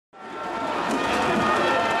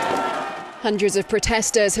Hundreds of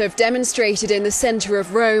protesters have demonstrated in the centre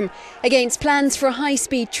of Rome against plans for a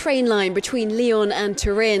high-speed train line between Lyon and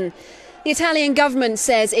Turin. The Italian government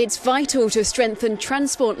says it's vital to strengthen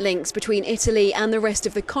transport links between Italy and the rest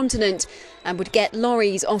of the continent and would get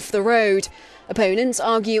lorries off the road. Opponents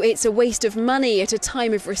argue it's a waste of money at a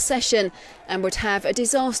time of recession and would have a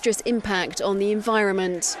disastrous impact on the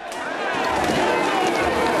environment.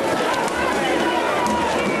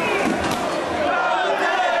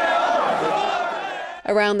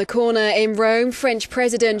 Around the corner in Rome, French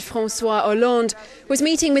President Francois Hollande was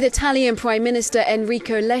meeting with Italian Prime Minister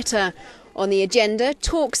Enrico Letta. On the agenda,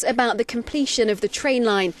 talks about the completion of the train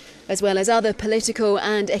line, as well as other political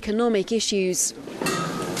and economic issues.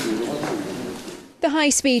 The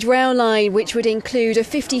high-speed rail line, which would include a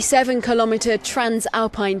 57-kilometre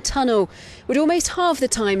trans-Alpine tunnel, would almost halve the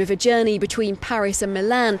time of a journey between Paris and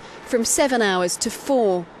Milan from 7 hours to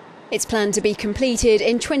 4. It's planned to be completed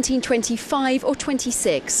in 2025 or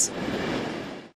 26.